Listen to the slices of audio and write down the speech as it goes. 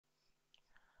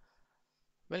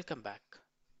Welcome back.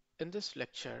 In this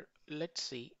lecture, let's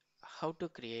see how to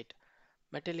create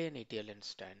Matillion ETL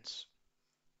instance.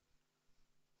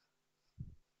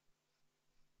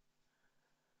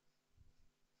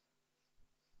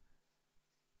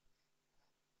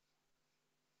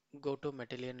 Go to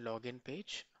Matillion login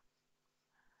page,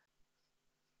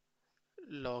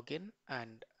 login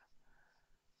and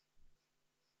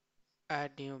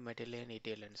add new Matillion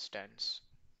ETL instance.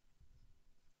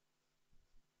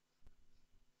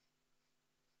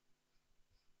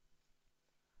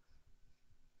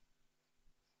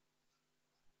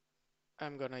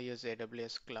 I'm gonna use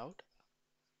AWS Cloud.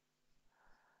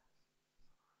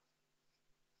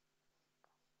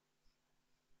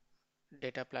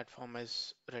 Data platform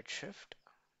is Redshift.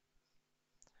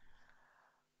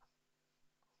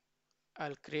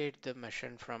 I'll create the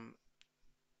machine from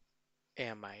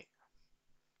AMI.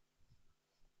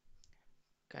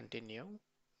 Continue.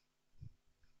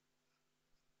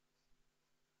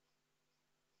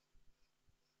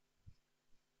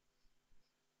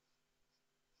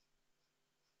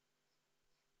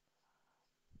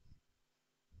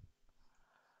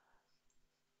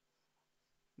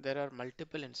 There are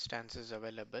multiple instances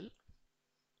available.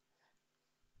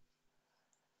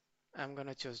 I'm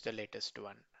gonna choose the latest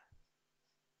one.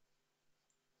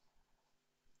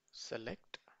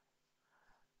 Select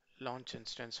launch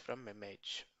instance from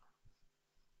image.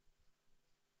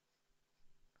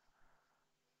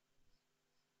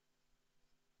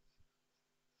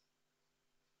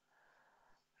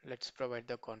 Let's provide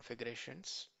the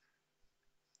configurations.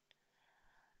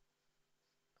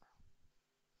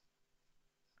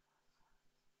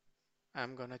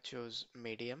 I'm gonna choose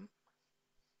medium.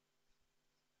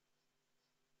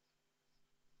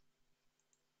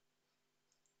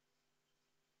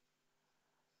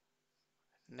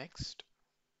 Next,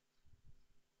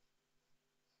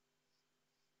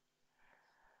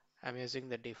 I'm using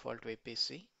the default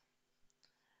VPC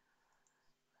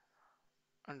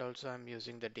and also I'm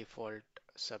using the default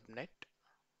subnet.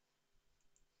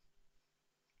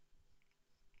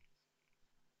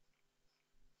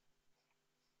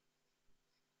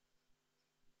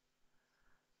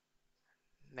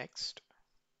 Next,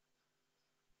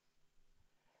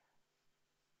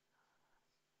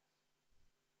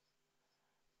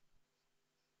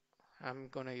 I'm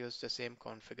gonna use the same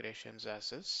configurations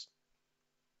as is.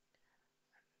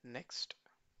 Next,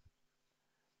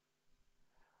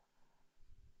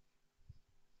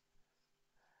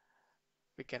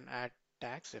 we can add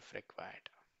tags if required.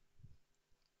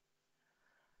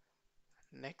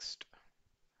 Next,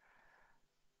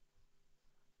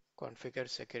 configure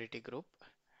security group.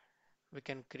 We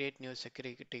can create new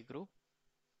security group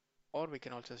or we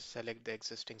can also select the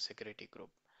existing security group.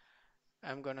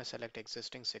 I'm gonna select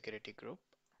existing security group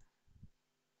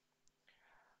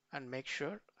and make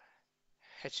sure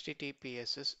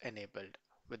HTTPS is enabled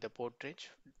with the port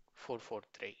range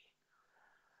 443.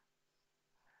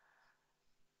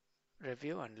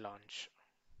 Review and launch.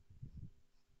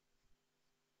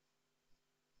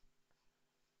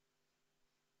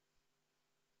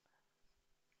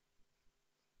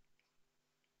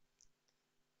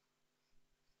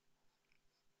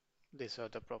 These are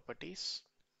the properties.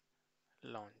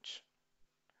 Launch.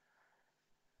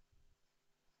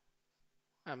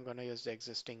 I'm going to use the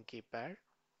existing key pair.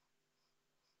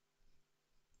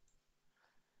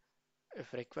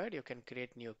 If required, you can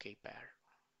create new key pair.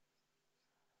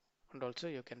 And also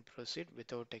you can proceed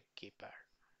without a key pair.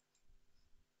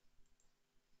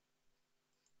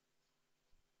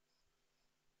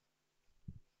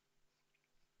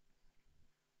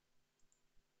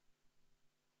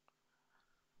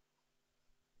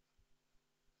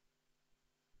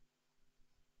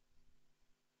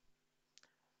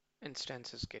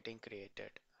 Instance is getting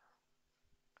created.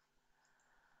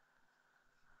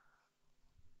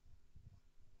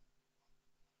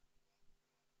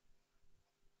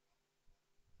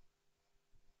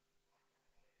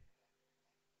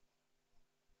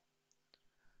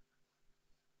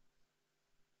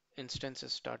 Instance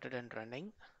is started and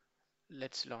running.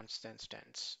 Let's launch the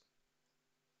instance.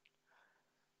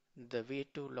 The way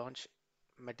to launch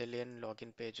Matillion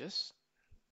login pages,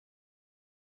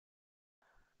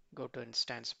 go to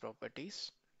instance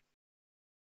properties.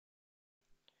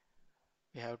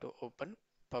 We have to open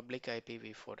public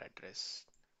IPv4 address.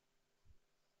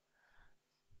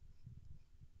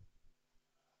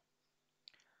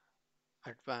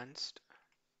 Advanced.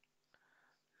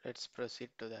 Let's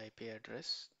proceed to the IP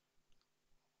address.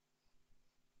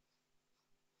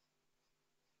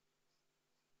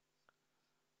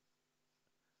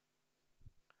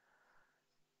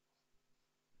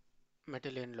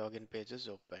 Matillion login page is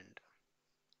opened.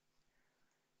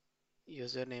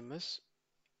 Username is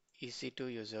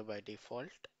EC2 user by default,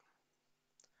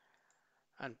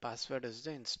 and password is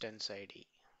the instance ID.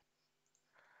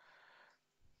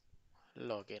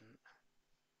 Login.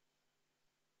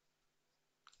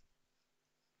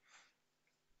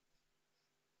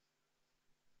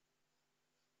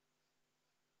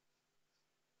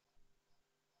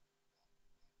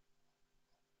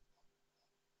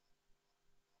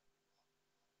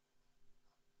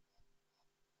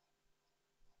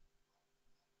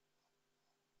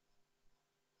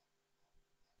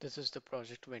 This is the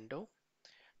project window.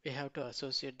 We have to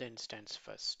associate the instance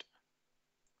first.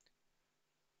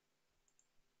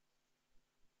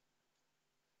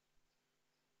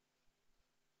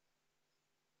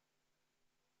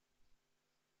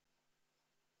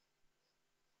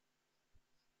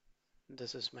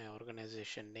 This is my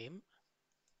organization name.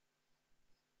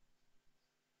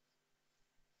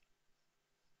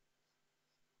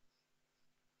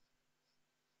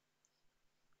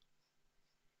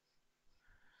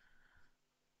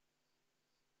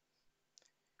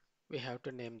 We have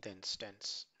to name the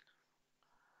instance.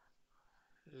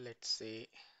 Let's say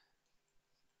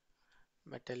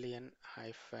Matillion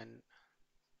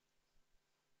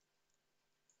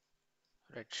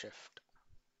Redshift.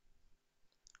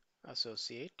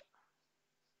 Associate.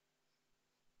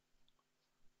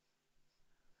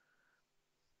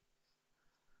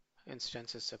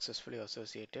 Instance is successfully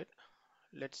associated.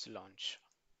 Let's launch.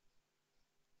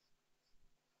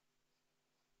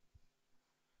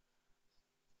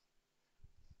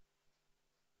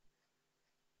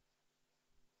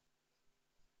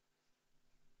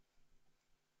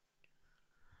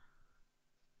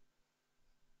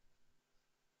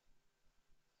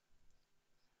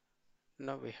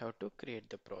 Now we have to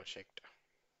create the project.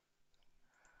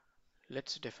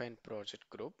 Let's define project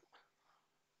group.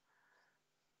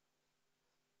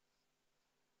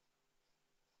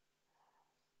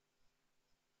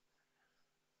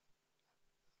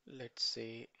 Let's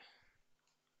say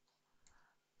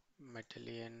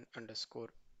Matillion underscore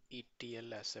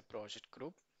ETL as a project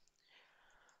group.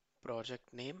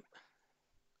 Project name,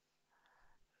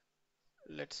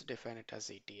 let's define it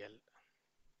as ETL.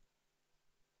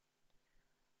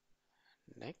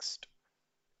 Next,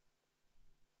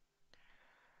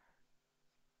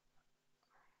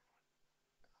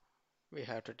 we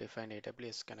have to define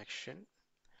AWS connection.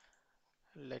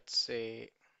 Let's say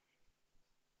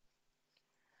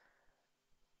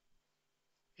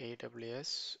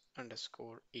AWS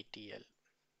underscore ETL.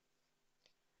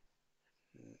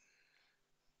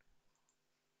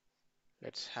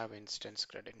 Let's have instance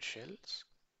credentials.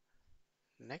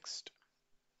 Next,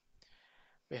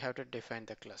 we have to define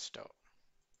the cluster.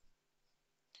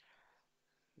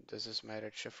 This is my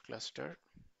Redshift cluster.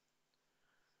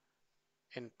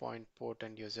 Endpoint, port,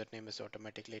 and username is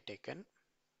automatically taken.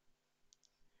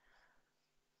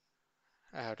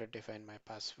 I have to define my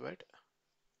password.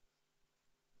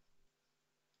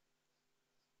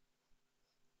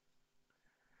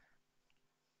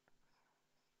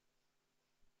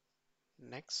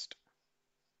 Next,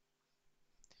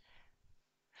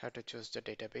 have to choose the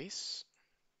database.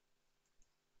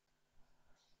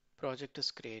 Project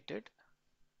is created.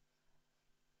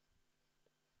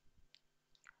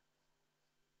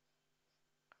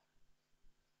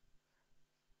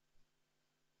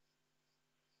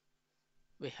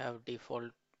 We have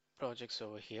default projects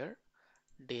over here,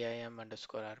 dim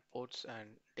underscore airports and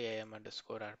dim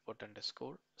underscore airport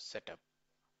underscore setup.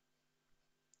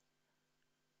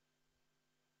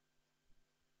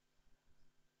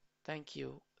 Thank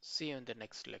you. See you in the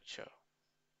next lecture.